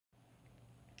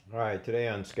Alright, today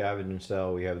on Scavenge and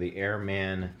Sell we have the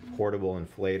Airman portable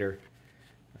inflator.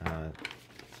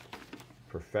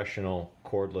 Professional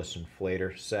cordless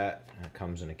inflator set. It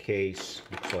comes in a case.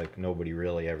 Looks like nobody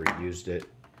really ever used it.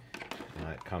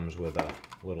 It comes with a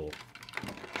little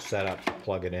setup to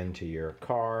plug it into your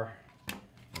car.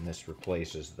 And this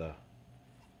replaces the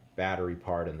battery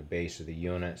part in the base of the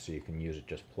unit, so you can use it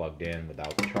just plugged in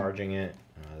without charging it.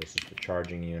 This is the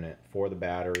charging unit for the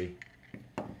battery.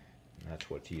 That's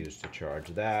what's used to charge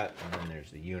that. And then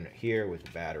there's the unit here with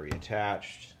the battery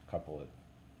attached. A couple of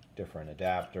different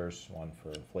adapters, one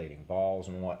for inflating balls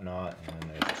and whatnot. And then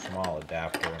there's a small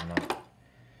adapter. I'm not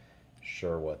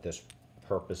sure what this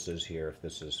purpose is here. If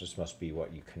this must be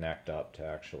what you connect up to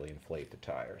actually inflate the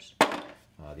tires.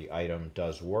 The item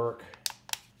does work.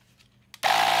 You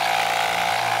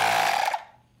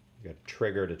got a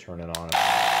trigger to turn it on and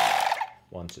off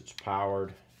once it's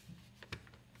powered.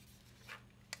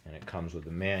 And it comes with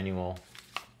the manual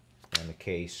and the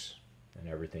case and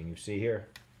everything you see here.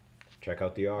 Check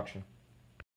out the auction.